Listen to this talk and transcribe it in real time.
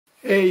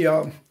Hey,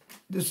 y'all.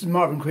 This is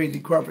Marvin Crazy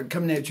Crawford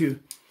coming at you.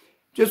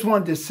 Just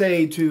wanted to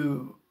say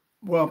to,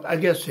 well, I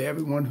guess to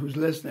everyone who's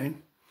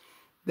listening,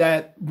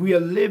 that we are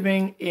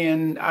living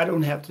in, I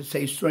don't have to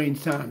say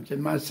strange times.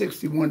 In my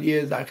 61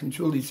 years, I can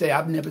truly say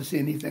I've never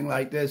seen anything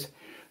like this,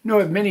 nor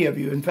have many of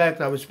you. In fact,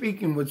 I was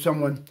speaking with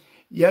someone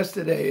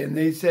yesterday, and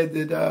they said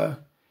that,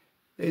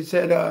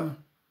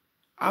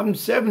 I'm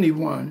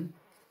 71,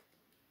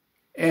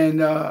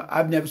 and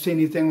I've never seen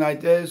anything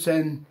like this.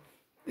 And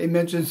they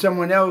mentioned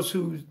someone else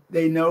who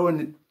they know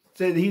and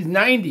said he's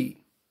 90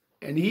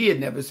 and he had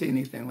never seen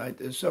anything like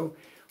this. So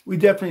we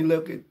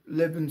definitely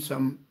live in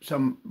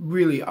some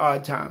really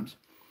odd times.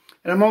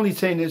 And I'm only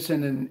saying this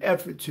in an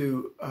effort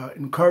to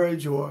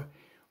encourage or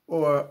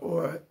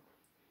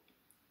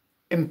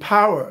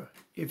empower,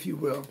 if you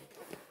will,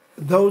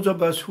 those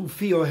of us who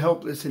feel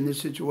helpless in this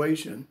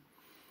situation.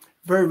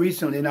 Very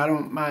recently, and I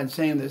don't mind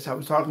saying this, I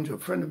was talking to a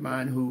friend of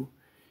mine who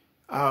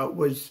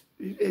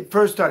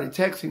first started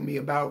texting me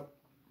about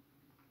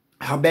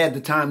how bad the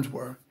times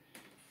were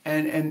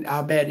and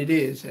how bad it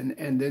is.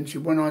 And then she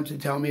went on to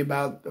tell me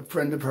about a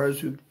friend of hers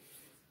who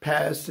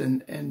passed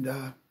and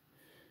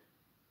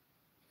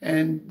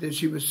that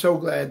she was so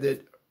glad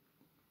that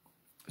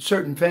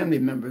certain family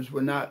members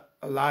were not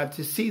alive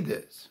to see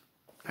this.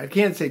 I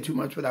can't say too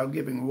much without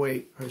giving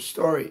away her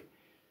story.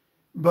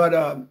 But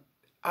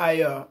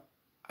I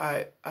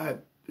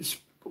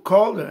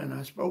called her and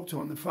I spoke to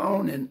her on the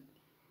phone,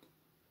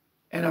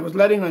 and I was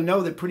letting her know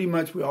that pretty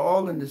much we're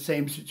all in the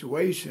same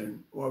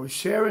situation, or I was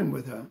sharing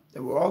with her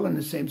that we're all in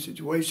the same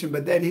situation,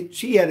 but that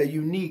she had a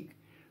unique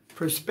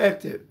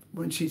perspective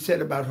when she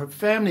said about her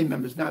family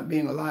members not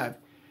being alive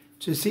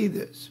to see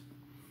this.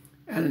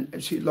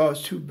 And she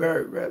lost two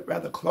very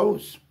rather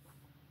close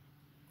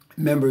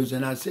members.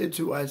 And I said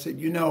to her,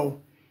 you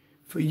know,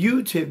 for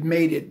you to have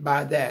made it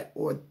by that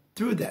or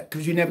through that,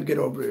 because you never get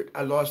over it.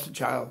 I lost a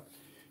child,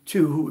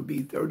 too, who would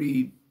be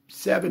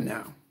 37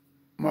 now,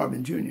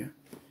 Marvin Jr.,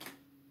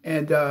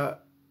 and for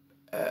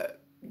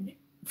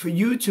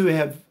you to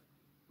have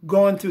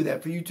gone through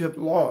that, for you to have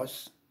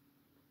lost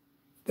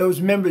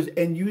those members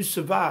and you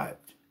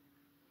survived,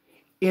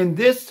 in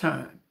this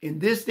time, in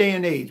this day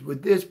and age,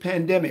 with this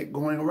pandemic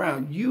going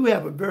around, you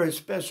have a very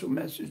special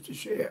message to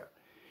share.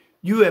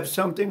 You have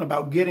something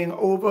about getting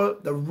over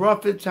the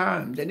rougher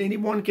times that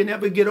anyone can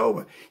ever get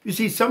over. You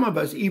see, some of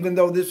us, even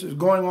though this is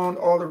going on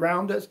all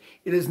around us,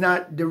 it has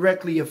not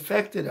directly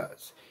affected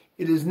us.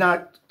 It has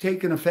not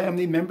taken a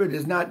family member. It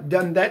has not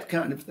done that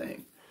kind of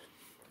thing.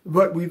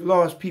 But we've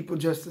lost people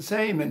just the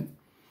same.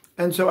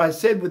 And so I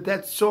said with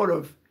that sort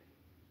of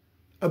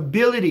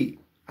ability,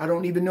 I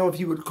don't even know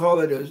if you would call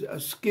it a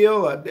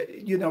skill,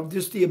 you know,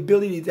 just the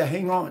ability to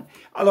hang on.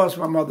 I lost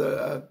my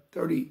mother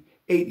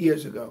 38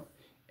 years ago,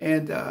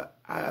 and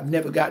I've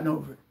never gotten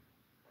over it,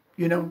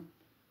 you know.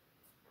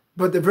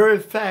 But the very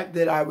fact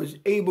that I was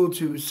able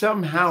to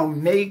somehow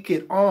make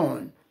it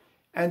on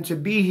and to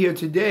be here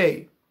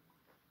today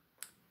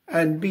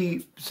and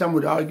be, some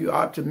would argue,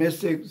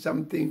 optimistic,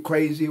 something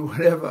crazy,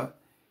 whatever,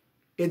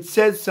 it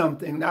says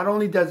something. Not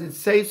only does it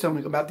say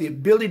something about the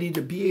ability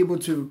to be able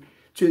to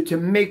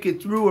make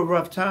it through a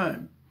rough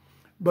time,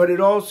 but it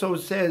also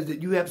says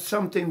that you have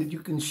something that you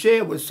can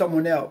share with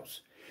someone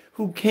else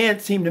who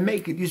can't seem to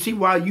make it. You see,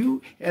 while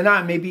you and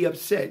I may be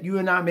upset, you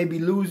and I may be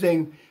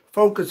losing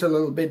focus a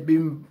little bit,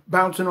 being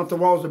bouncing off the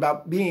walls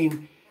about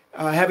being,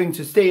 having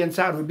to stay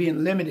inside or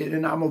being limited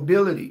in our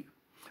mobility.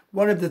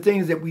 One of the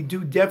things that we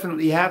do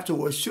definitely have to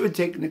or should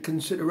take into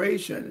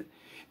consideration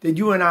that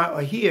you and I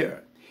are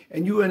here,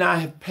 and you and I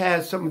have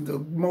passed some of the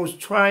most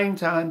trying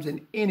times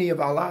in any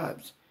of our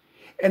lives.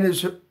 And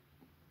it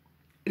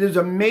is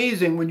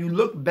amazing when you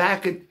look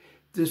back at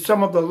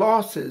some of the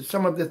losses,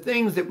 some of the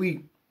things that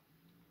we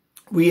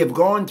have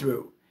gone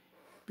through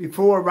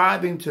before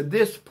arriving to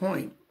this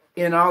point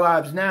in our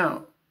lives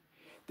now,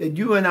 that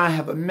you and I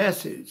have a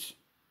message.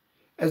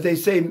 As they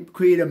say,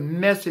 create a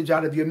message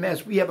out of your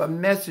mess. We have a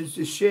message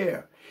to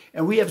share.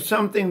 And we have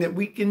something that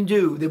we can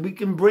do, that we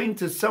can bring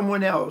to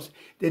someone else,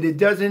 that it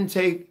doesn't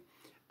take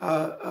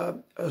a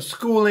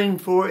schooling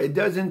for, it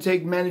doesn't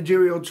take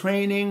managerial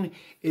training,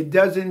 it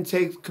doesn't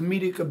take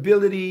comedic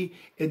ability,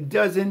 it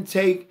doesn't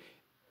take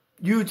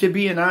you to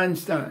be an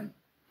Einstein.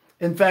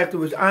 In fact, it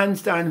was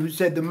Einstein who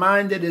said, the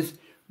mind that has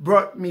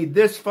brought me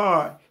this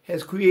far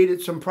has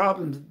created some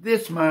problems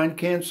this mind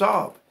can't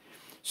solve.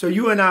 So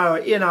you and I are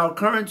in our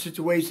current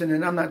situation,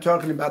 and I'm not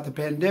talking about the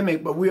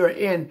pandemic, but we are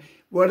in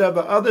whatever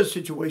other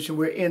situation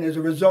we're in as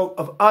a result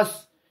of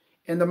us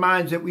and the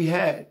minds that we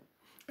had.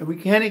 And we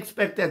can't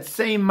expect that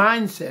same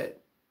mindset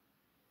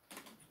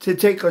to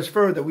take us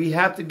further. We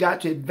have to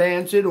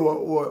advance it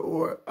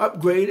or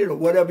upgrade it or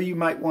whatever you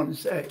might want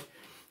to say.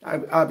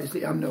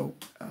 Obviously, I'm no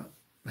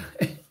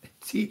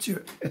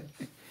teacher,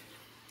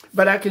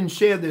 but I can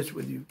share this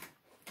with you,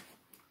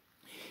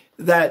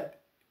 that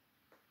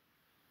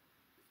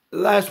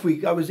last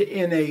week I was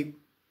in a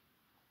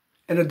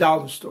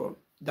dollar store,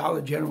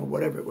 Dollar General,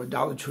 whatever it was,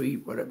 Dollar Tree,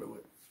 whatever it was.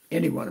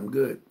 Any one of them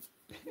good.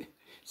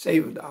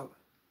 Save $1.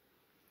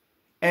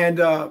 And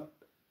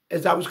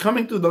as I was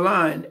coming through the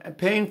line,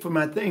 paying for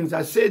my things,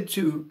 I said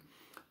to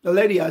the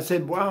lady, I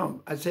said,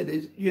 wow, I said,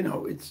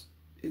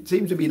 it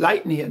seems to be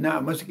light in here now.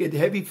 It must get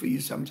heavy for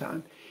you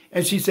sometime.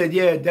 And she said,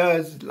 yeah, it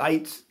does.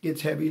 Light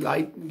gets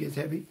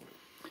heavy.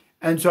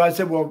 And so I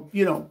said, well,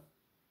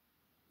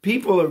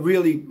 people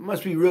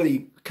must be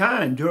really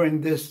kind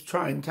during this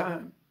trying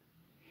time.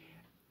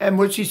 And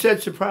what she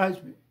said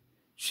surprised me.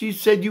 She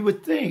said, you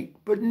would think,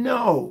 but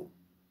no.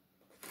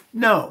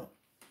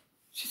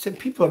 She said,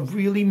 people are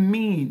really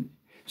mean.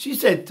 She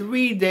said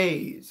 3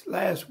 days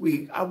last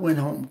week, I went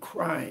home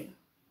crying.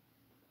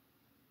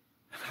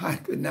 I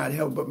could not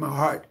help but my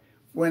heart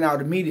went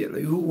out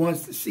immediately. Who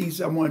wants to see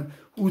someone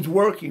who's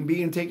working,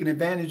 being taken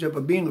advantage of,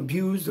 or being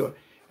abused, or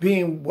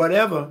being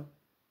whatever?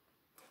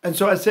 And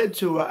so I said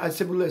to her, I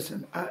said, well,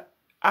 listen,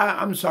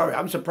 I'm sorry.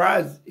 I'm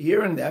surprised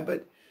hearing that,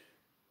 but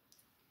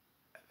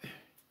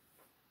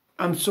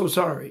I'm so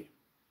sorry.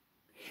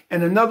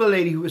 And another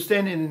lady who was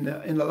standing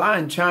in the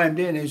line chimed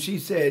in, and she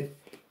said,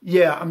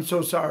 yeah, I'm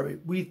so sorry.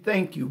 We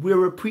thank you.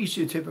 We're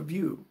appreciative of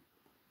you.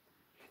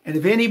 And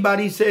if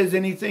anybody says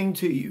anything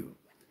to you,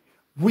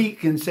 we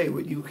can say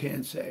what you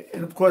can't say.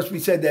 And of course, we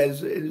said that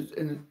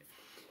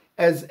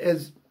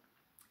as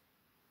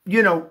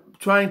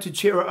trying to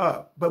cheer her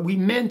up, but we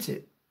meant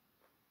it.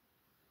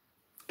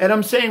 And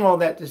I'm saying all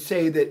that to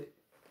say that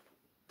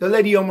the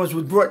lady almost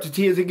was brought to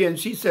tears again.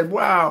 She said,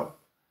 wow,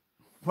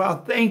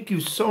 thank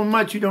you so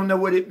much. You don't know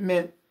what it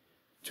meant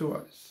to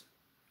us,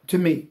 to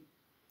me.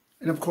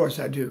 And of course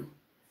I do.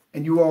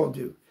 And you all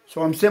do.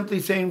 So I'm simply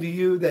saying to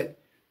you that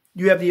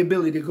you have the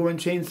ability to go and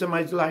change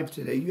somebody's life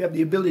today. You have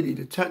the ability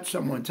to touch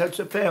someone, touch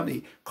a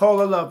family,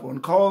 call a loved one,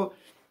 call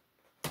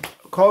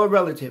a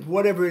relative,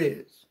 whatever it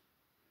is.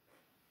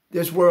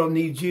 This world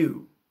needs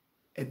you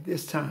at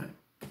this time.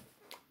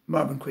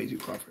 Marvin Crazy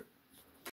Crawford.